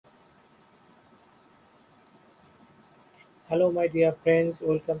Hello, my dear friends,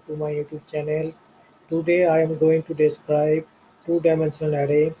 welcome to my YouTube channel. Today, I am going to describe two-dimensional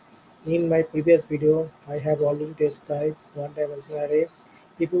array. In my previous video, I have already described one-dimensional array.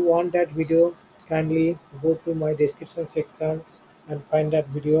 If you want that video, kindly go to my description sections and find that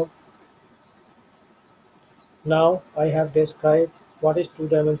video. Now, I have described what is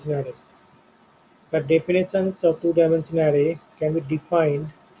two-dimensional array. The definitions of two-dimensional array can be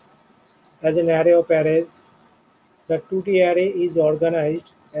defined as an array of arrays. The 2D array is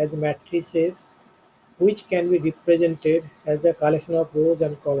organized as matrices which can be represented as the collection of rows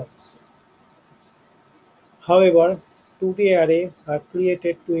and columns. However, 2D arrays are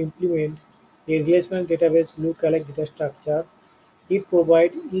created to implement a relational database lookalike data structure. It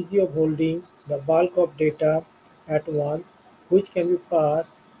provides ease of holding the bulk of data at once, which can be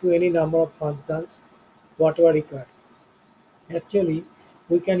passed to any number of functions, whatever required. Actually,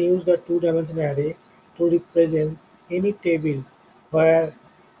 we can use the two-dimensional array to represent any tables where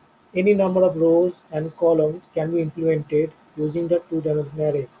any number of rows and columns can be implemented using the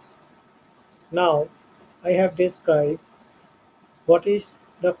two-dimensional array. Now, I have described what is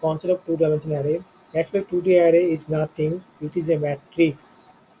the concept of two-dimensional array. Actually, 2D array is nothing. It is a matrix.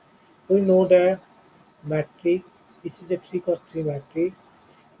 We know the matrix. This is a 3 cross 3 matrix.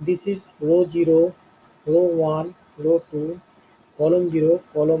 This is row 0, row 1, row 2, column 0,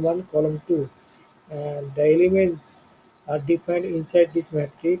 column 1, column 2. And the elements are defined inside this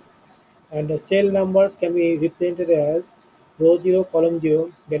matrix, and the cell numbers can be represented as row 0 column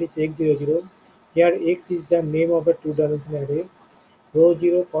 0, that is x00. Here x is the name of the two-dimensional array. Row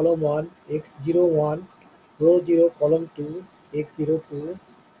 0 column 1 x01, row 0 column 2 x02,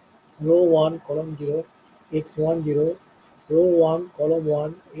 row 1 column 0 x10, row 1 column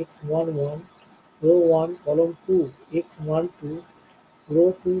 1 x11, row 1 column 2 x12,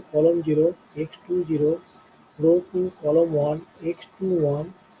 row 2 column 0 x20, row 2 column 1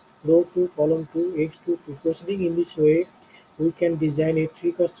 x21, row 2 column 2 x22. Proceeding in this way, we can design a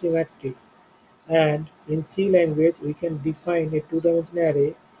 3 cross 3 matrix. And in C language, we can define a two-dimensional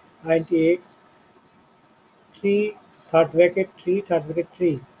array int x 3 third bracket 3 third bracket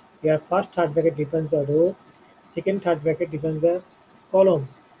 3. Here first third bracket defines the row, second third bracket defines the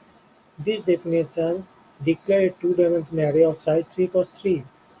columns. These definitions declare a two-dimensional array of size 3 cross 3.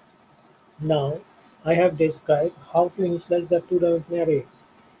 Now, I have described how to initialize the two-dimensional array.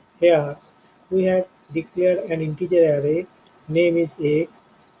 Here, we have declared an integer array, name is x,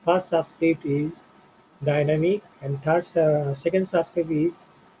 first subscript is dynamic, and second subscript is,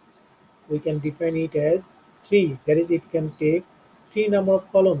 we can define it as 3, that is it can take 3 number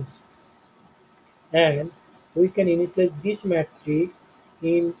of columns, and we can initialize this matrix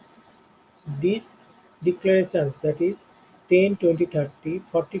in these declarations, that is 10, 20, 30,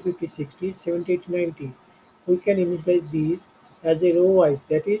 40, 50, 60, 70, 80, 90. We can initialize these as a row wise,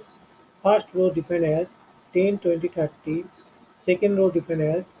 that is first row defined as 10, 20, 30, second row defined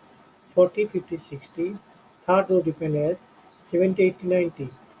as 40, 50, 60, third row defined as 70, 80, 90,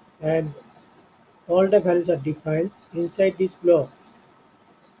 and all the values are defined inside this block,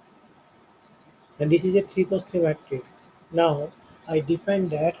 and this is a 3 cross 3 matrix. Now I define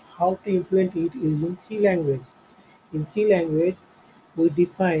that how to implement it using C language. In C language, we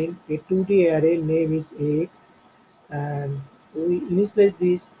define a 2D array name is x, and we initialize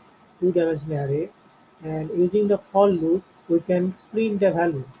this two-dimensional array, and using the for loop we can print the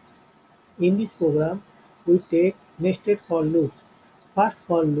value. In this program, we take nested for loops. First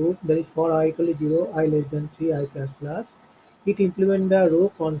for loop, that is for I equal to 0, I less than 3, I plus plus. It implement the row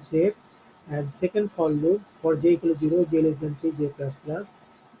concept, and second for loop for j equal to 0, j less than 3, j plus plus.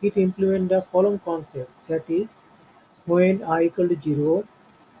 It implement the column concept, that is when I equal to 0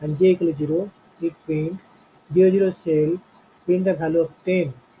 and j equal to 0, it print 0 cell, print the value of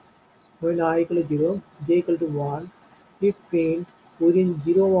 10. When I equal to 0, j equal to 1, it print within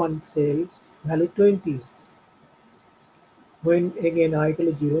 0 1 cell value 20. When again I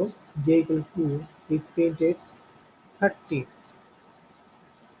equal to 0, j equal to 2, it printed 30.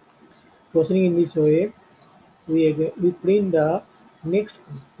 Proceeding in this way, we print the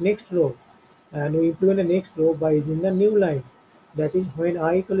next row, and we implement the next row by using the new line. That is when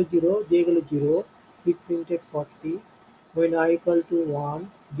I equal to 0, j equal to 0, it printed 40. When I equal to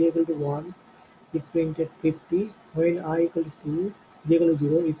 1, j equal to 1, it printed 50. When I equal to 2, j equal to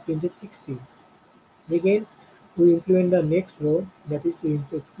 0, it printed 60. Again, we implement the next row, that is we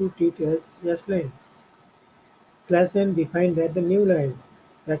put it as slash line. Slash n define that the new line,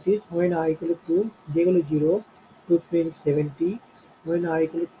 that is when I equal to 2, j equal to 0, we print 70. When I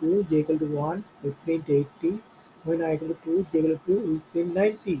equal to 2, j equal to 1, we print 80. When I equal to 2, j equal to 2, we print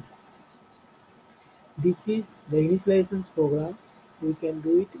 90. This is the initialization program. We can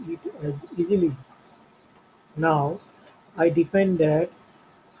do it as easily. Now I define that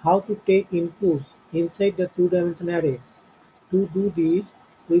how to take inputs inside the two-dimensional array. To do this,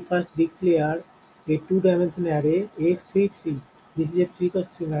 we first declare a two-dimensional array x33. This is a 3 cross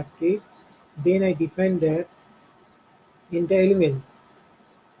 3 matrix. Then I define that in the elements.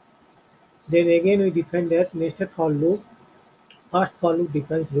 Then again we define that nested for loop. First for loop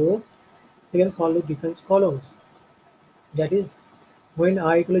defines row, second for loop defines columns. That is, when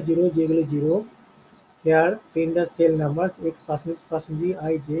I equal to 0, j equal to 0, here print the cell numbers x percentage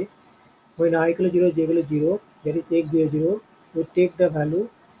I j. When I equal to 0, j equal to 0, that is x00, we take the value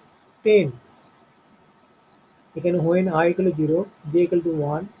 10. Again, when I equal to 0, j equal to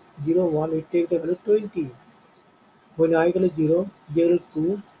 1, 0, 1, we take the value 20. When I equal to 0, j equal to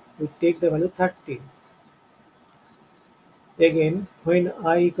 2, we take the value 30. Again, when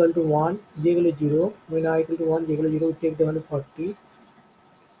I equal to 1, j equal to 0, when I equal to 1, j equal to 0, we take the value 40.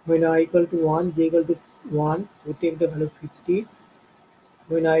 When I equal to 1, j equal to 1, we take the value 50.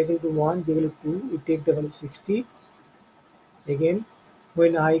 When I equal to 1, j equal to 2, we take the value 60. Again,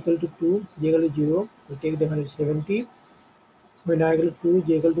 when I equal to 2, j equal to 0, we take the value 70. When I equal to 2,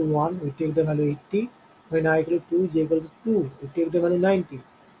 j equal to 1, we take the value 80. When I equal to 2, j equal to 2, we take the value 90.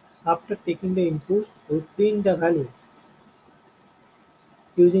 After taking the inputs, we print the value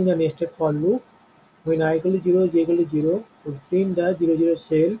using the nested for loop. When I equal to 0, j equal to 0, we print the 00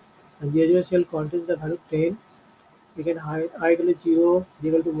 cell, and 00 cell contains the value 10. Again, I equal to 0, j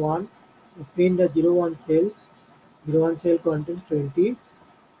equal to 1, we print the 01 cells, 01 cell contains 20.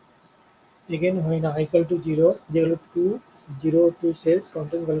 Again, when I equal to 0, j equal to 2, 02 cells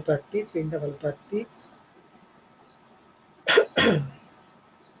contains value 30, print the value 30.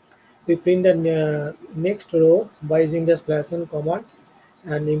 We print the next row by using the slash n command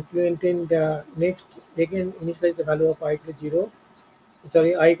and implementing the next. Again, initialize the value of I equal to 0,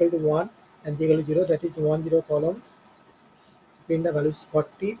 sorry, I equal to 1 and j equal to 0, that is 1 0 columns. Print the values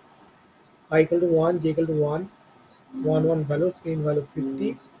 40. I equal to 1, j equal to 1, 1 1 value, print value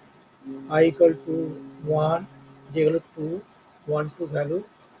 50. I equal to 1, j equal to 2, 1 2 value,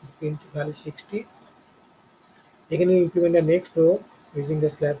 print value 60. Again, we implement the next row using the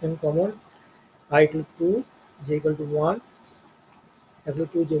slash n command. I equal to 2, j equal to 1, equal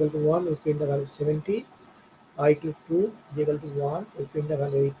to 2, j equal to 1, we print the value 70. I equal to 2, j equal to 1, we print the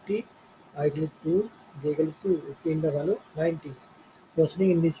value 80. I equal to 2, j equal to 2, we print the value 90.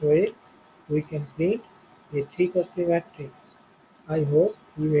 Proceeding in this way, we can print a 3 cross 3 matrix. I hope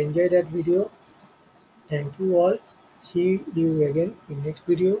you enjoyed that video. Thank you all. See you again in next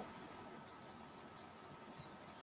video.